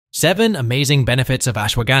7 amazing benefits of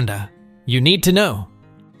ashwagandha you need to know.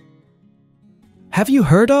 Have you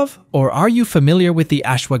heard of or are you familiar with the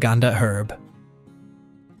ashwagandha herb?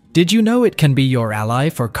 Did you know it can be your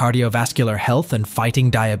ally for cardiovascular health and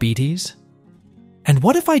fighting diabetes? And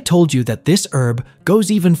what if I told you that this herb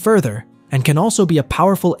goes even further and can also be a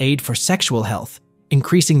powerful aid for sexual health,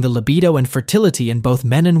 increasing the libido and fertility in both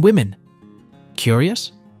men and women?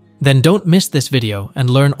 Curious? Then don't miss this video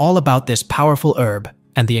and learn all about this powerful herb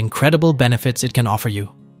and the incredible benefits it can offer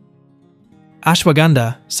you.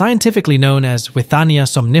 Ashwagandha, scientifically known as Withania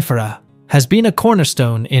somnifera, has been a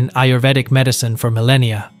cornerstone in Ayurvedic medicine for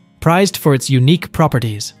millennia, prized for its unique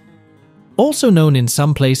properties. Also known in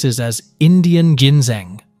some places as Indian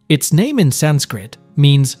ginseng, its name in Sanskrit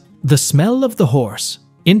means the smell of the horse,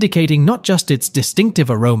 indicating not just its distinctive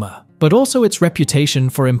aroma, but also its reputation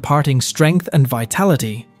for imparting strength and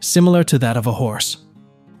vitality similar to that of a horse.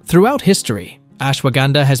 Throughout history,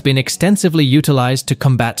 ashwagandha has been extensively utilized to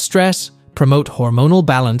combat stress, promote hormonal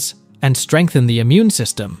balance, and strengthen the immune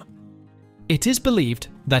system. It is believed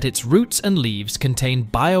that its roots and leaves contain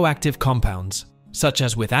bioactive compounds, such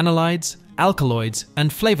as withanolides, alkaloids, and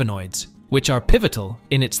flavonoids, which are pivotal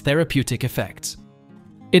in its therapeutic effects.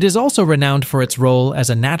 It is also renowned for its role as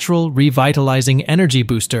a natural, revitalizing energy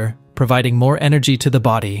booster, providing more energy to the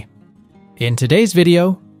body. In today's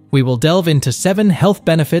video, we will delve into 7 health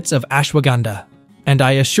benefits of ashwagandha, and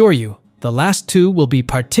I assure you, the last 2 will be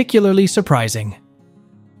particularly surprising.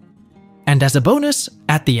 And as a bonus,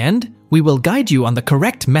 at the end, we will guide you on the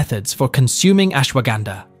correct methods for consuming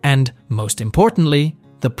ashwagandha and, most importantly,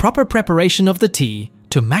 the proper preparation of the tea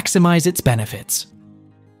to maximize its benefits.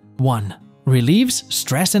 1. Relieves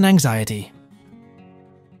stress and anxiety.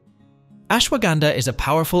 Ashwagandha is a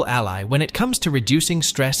powerful ally when it comes to reducing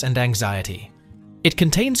stress and anxiety. It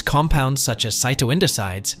contains compounds such as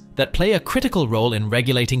cytoindicides that play a critical role in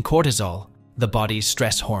regulating cortisol, the body's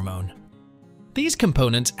stress hormone. These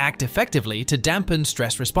components act effectively to dampen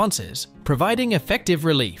stress responses, providing effective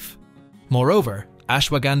relief. Moreover,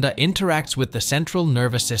 ashwagandha interacts with the central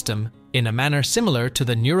nervous system in a manner similar to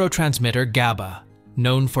the neurotransmitter GABA,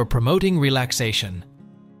 known for promoting relaxation.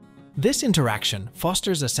 This interaction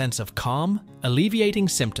fosters a sense of calm, alleviating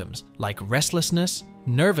symptoms like restlessness,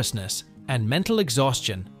 nervousness, and mental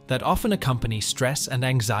exhaustion that often accompany stress and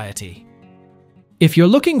anxiety. If you're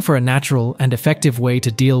looking for a natural and effective way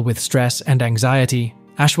to deal with stress and anxiety,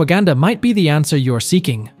 ashwagandha might be the answer you're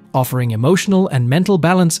seeking, offering emotional and mental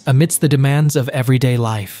balance amidst the demands of everyday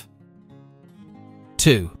life.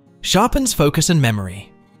 2. Sharpens focus and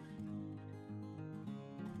memory.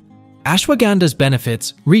 Ashwagandha's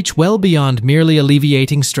benefits reach well beyond merely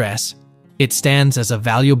alleviating stress. It stands as a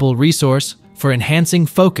valuable resource for enhancing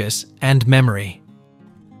focus and memory.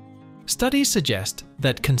 Studies suggest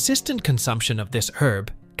that consistent consumption of this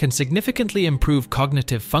herb can significantly improve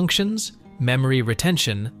cognitive functions, memory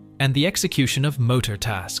retention, and the execution of motor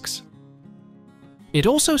tasks. It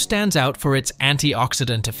also stands out for its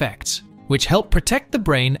antioxidant effects, which help protect the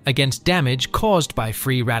brain against damage caused by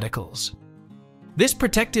free radicals. This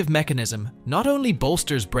protective mechanism not only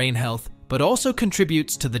bolsters brain health, but also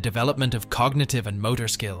contributes to the development of cognitive and motor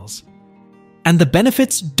skills. And the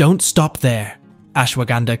benefits don't stop there.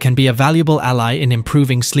 Ashwagandha can be a valuable ally in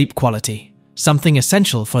improving sleep quality, something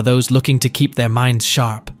essential for those looking to keep their minds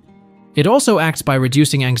sharp. It also acts by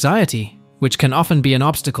reducing anxiety, which can often be an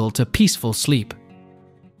obstacle to peaceful sleep.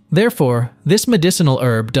 Therefore, this medicinal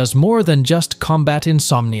herb does more than just combat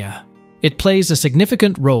insomnia. It plays a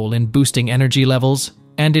significant role in boosting energy levels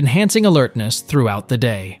and enhancing alertness throughout the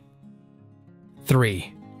day.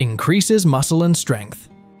 3. Increases muscle and strength.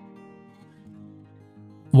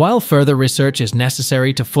 While further research is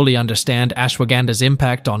necessary to fully understand ashwagandha's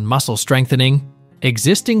impact on muscle strengthening,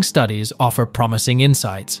 existing studies offer promising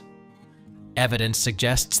insights. Evidence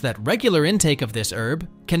suggests that regular intake of this herb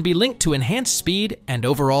can be linked to enhanced speed and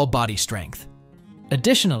overall body strength.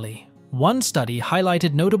 Additionally, one study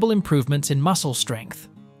highlighted notable improvements in muscle strength,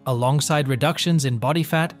 alongside reductions in body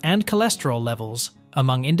fat and cholesterol levels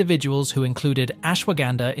among individuals who included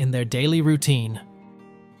ashwagandha in their daily routine.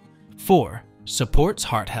 4. Supports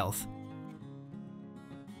heart health.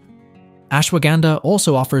 Ashwagandha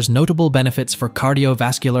also offers notable benefits for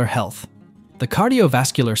cardiovascular health. The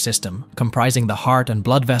cardiovascular system, comprising the heart and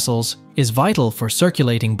blood vessels, is vital for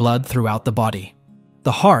circulating blood throughout the body.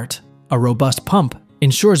 The heart, a robust pump,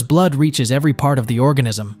 ensures blood reaches every part of the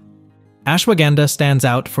organism. Ashwagandha stands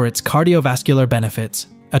out for its cardiovascular benefits,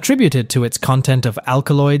 attributed to its content of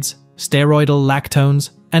alkaloids, steroidal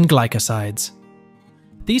lactones, and glycosides.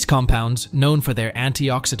 These compounds, known for their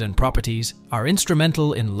antioxidant properties, are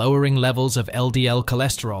instrumental in lowering levels of LDL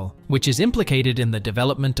cholesterol, which is implicated in the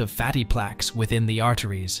development of fatty plaques within the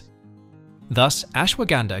arteries. Thus,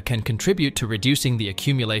 ashwagandha can contribute to reducing the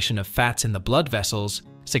accumulation of fats in the blood vessels,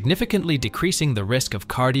 significantly decreasing the risk of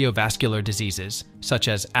cardiovascular diseases such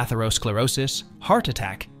as atherosclerosis, heart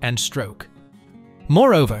attack, and stroke.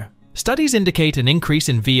 Moreover, studies indicate an increase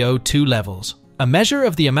in VO2 levels, a measure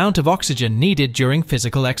of the amount of oxygen needed during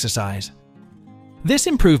physical exercise. This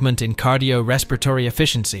improvement in cardiorespiratory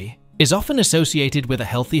efficiency is often associated with a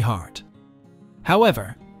healthy heart.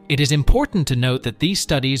 However, it is important to note that these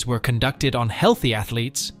studies were conducted on healthy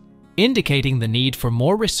athletes, indicating the need for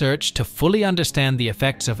more research to fully understand the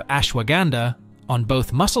effects of ashwagandha on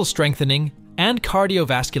both muscle strengthening and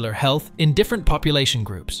cardiovascular health in different population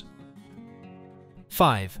groups.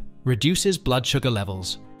 5. Reduces blood sugar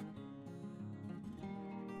levels.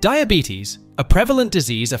 Diabetes, a prevalent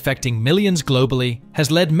disease affecting millions globally, has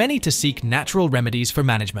led many to seek natural remedies for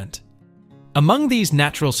management. Among these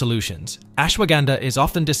natural solutions, ashwagandha is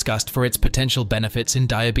often discussed for its potential benefits in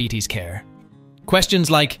diabetes care. Questions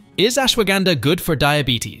like, is ashwagandha good for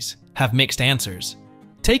diabetes? Have mixed answers.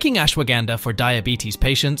 Taking ashwagandha for diabetes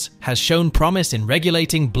patients has shown promise in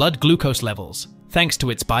regulating blood glucose levels, thanks to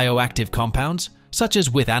its bioactive compounds, such as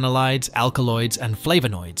withanolides, alkaloids, and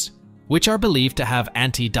flavonoids, which are believed to have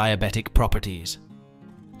anti-diabetic properties.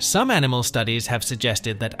 Some animal studies have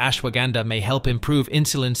suggested that ashwagandha may help improve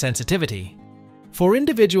insulin sensitivity. For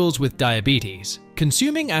individuals with diabetes,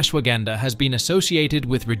 consuming ashwagandha has been associated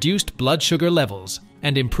with reduced blood sugar levels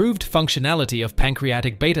and improved functionality of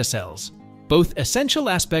pancreatic beta cells, both essential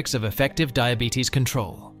aspects of effective diabetes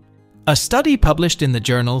control. A study published in the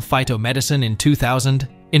journal Phytomedicine in 2000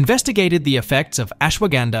 investigated the effects of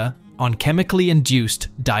ashwagandha on chemically induced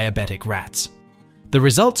diabetic rats. The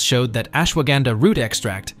results showed that ashwagandha root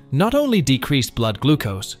extract not only decreased blood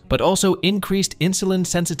glucose, but also increased insulin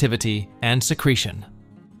sensitivity and secretion.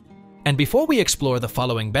 And before we explore the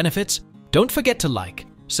following benefits, don't forget to like,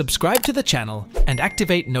 subscribe to the channel, and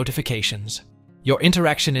activate notifications. Your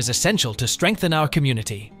interaction is essential to strengthen our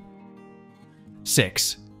community.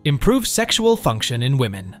 6. Improve sexual function in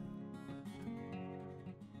women.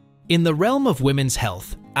 In the realm of women's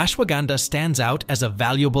health, ashwagandha stands out as a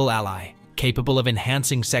valuable ally, capable of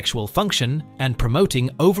enhancing sexual function and promoting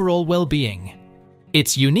overall well-being.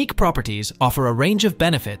 Its unique properties offer a range of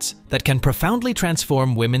benefits that can profoundly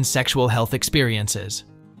transform women's sexual health experiences.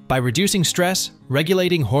 By reducing stress,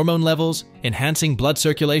 regulating hormone levels, enhancing blood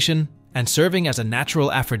circulation, and serving as a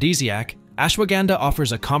natural aphrodisiac, ashwagandha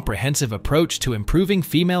offers a comprehensive approach to improving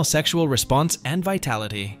female sexual response and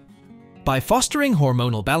vitality. By fostering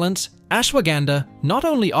hormonal balance, ashwagandha not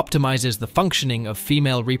only optimizes the functioning of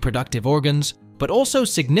female reproductive organs, but also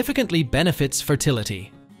significantly benefits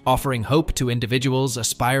fertility, offering hope to individuals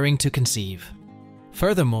aspiring to conceive.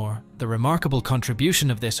 Furthermore, the remarkable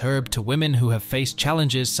contribution of this herb to women who have faced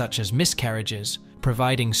challenges such as miscarriages,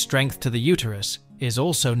 providing strength to the uterus, is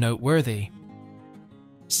also noteworthy.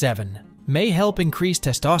 7. May help increase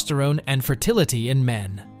testosterone and fertility in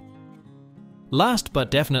men. Last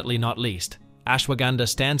but definitely not least, ashwagandha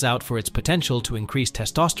stands out for its potential to increase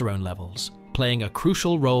testosterone levels, playing a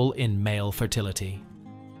crucial role in male fertility.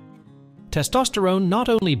 Testosterone not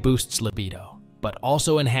only boosts libido, but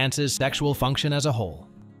also enhances sexual function as a whole.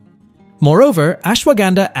 Moreover,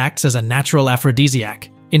 ashwagandha acts as a natural aphrodisiac,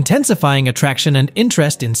 intensifying attraction and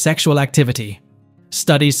interest in sexual activity.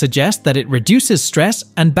 Studies suggest that it reduces stress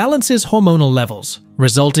and balances hormonal levels,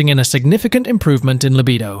 resulting in a significant improvement in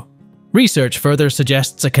libido. Research further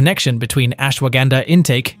suggests a connection between ashwagandha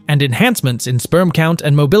intake and enhancements in sperm count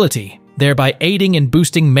and mobility, thereby aiding in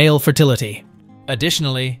boosting male fertility.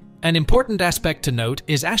 Additionally, an important aspect to note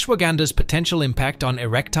is ashwagandha's potential impact on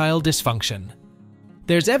erectile dysfunction.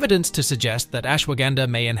 There's evidence to suggest that ashwagandha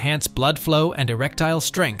may enhance blood flow and erectile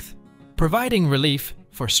strength, providing relief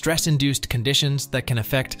for stress-induced conditions that can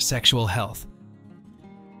affect sexual health.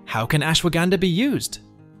 How can ashwagandha be used?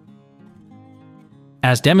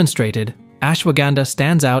 As demonstrated, ashwagandha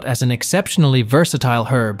stands out as an exceptionally versatile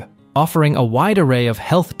herb, offering a wide array of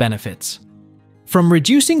health benefits. From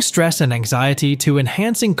reducing stress and anxiety to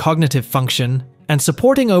enhancing cognitive function and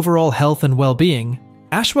supporting overall health and well-being,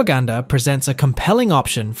 ashwagandha presents a compelling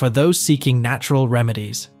option for those seeking natural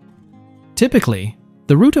remedies. Typically,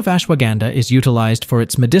 the root of ashwagandha is utilized for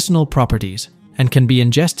its medicinal properties and can be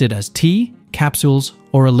ingested as tea, capsules,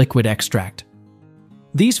 or a liquid extract.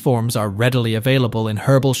 These forms are readily available in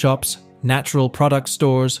herbal shops, natural product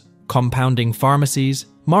stores, compounding pharmacies,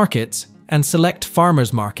 markets, and select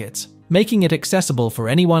farmers markets, making it accessible for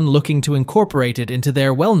anyone looking to incorporate it into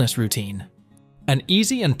their wellness routine. An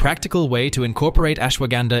easy and practical way to incorporate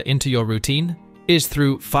ashwagandha into your routine is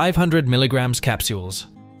through 500 milligrams capsules.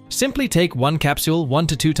 Simply take one capsule 1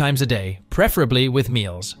 to 2 times a day, preferably with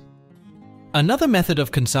meals. Another method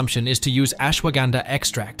of consumption is to use ashwagandha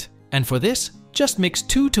extract, and for this, just mix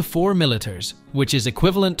 2 to 4 milliliters, which is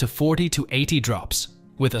equivalent to 40 to 80 drops,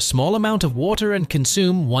 with a small amount of water and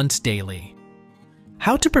consume once daily.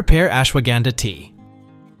 How to prepare ashwagandha tea?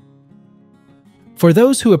 For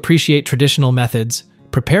those who appreciate traditional methods,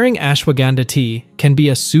 preparing ashwagandha tea can be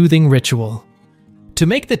a soothing ritual. To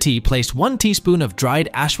make the tea, place 1 teaspoon of dried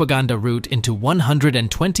ashwagandha root into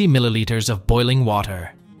 120 milliliters of boiling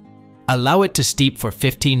water. Allow it to steep for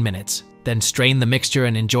 15 minutes, then strain the mixture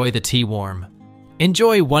and enjoy the tea warm.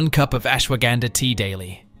 Enjoy 1 cup of ashwagandha tea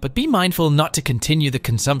daily, but be mindful not to continue the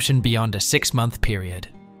consumption beyond a 6-month period.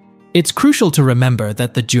 It's crucial to remember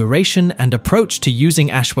that the duration and approach to using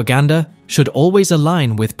ashwagandha should always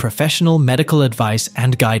align with professional medical advice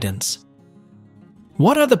and guidance.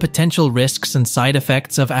 What are the potential risks and side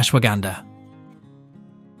effects of ashwagandha?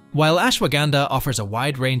 While ashwagandha offers a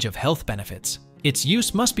wide range of health benefits, its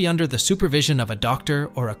use must be under the supervision of a doctor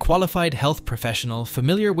or a qualified health professional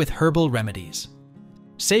familiar with herbal remedies.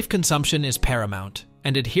 Safe consumption is paramount,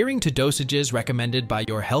 and adhering to dosages recommended by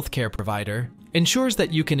your healthcare provider ensures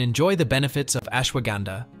that you can enjoy the benefits of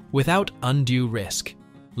ashwagandha without undue risk,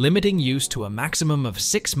 limiting use to a maximum of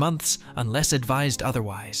 6 months unless advised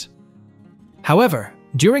otherwise. However,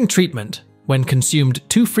 during treatment, when consumed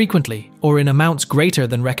too frequently or in amounts greater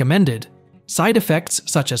than recommended, side effects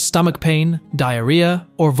such as stomach pain, diarrhea,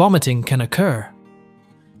 or vomiting can occur.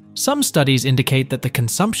 Some studies indicate that the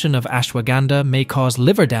consumption of ashwagandha may cause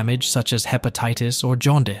liver damage such as hepatitis or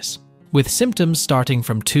jaundice, with symptoms starting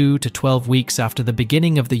from 2 to 12 weeks after the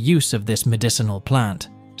beginning of the use of this medicinal plant,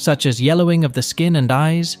 such as yellowing of the skin and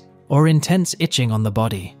eyes or intense itching on the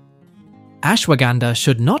body. Ashwagandha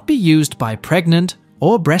should not be used by pregnant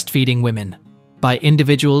or breastfeeding women, by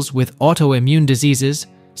individuals with autoimmune diseases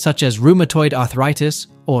such as rheumatoid arthritis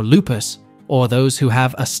or lupus, or those who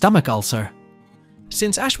have a stomach ulcer.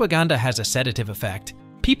 Since ashwagandha has a sedative effect,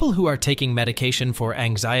 people who are taking medication for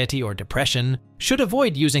anxiety or depression should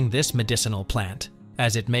avoid using this medicinal plant,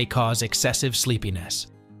 as it may cause excessive sleepiness.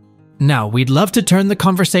 Now, we'd love to turn the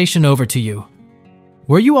conversation over to you.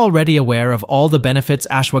 Were you already aware of all the benefits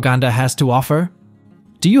ashwagandha has to offer?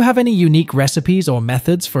 Do you have any unique recipes or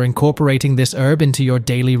methods for incorporating this herb into your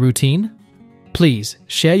daily routine? Please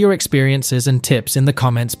share your experiences and tips in the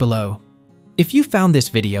comments below. If you found this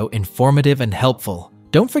video informative and helpful,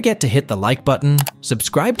 don't forget to hit the like button,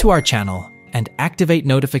 subscribe to our channel, and activate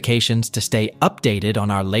notifications to stay updated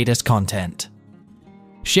on our latest content.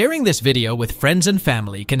 Sharing this video with friends and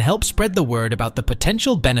family can help spread the word about the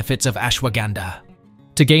potential benefits of ashwagandha.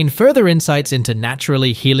 To gain further insights into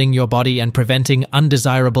naturally healing your body and preventing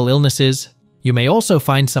undesirable illnesses, you may also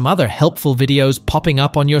find some other helpful videos popping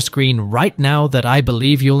up on your screen right now that I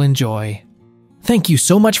believe you'll enjoy. Thank you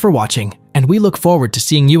so much for watching, and we look forward to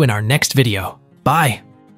seeing you in our next video. Bye!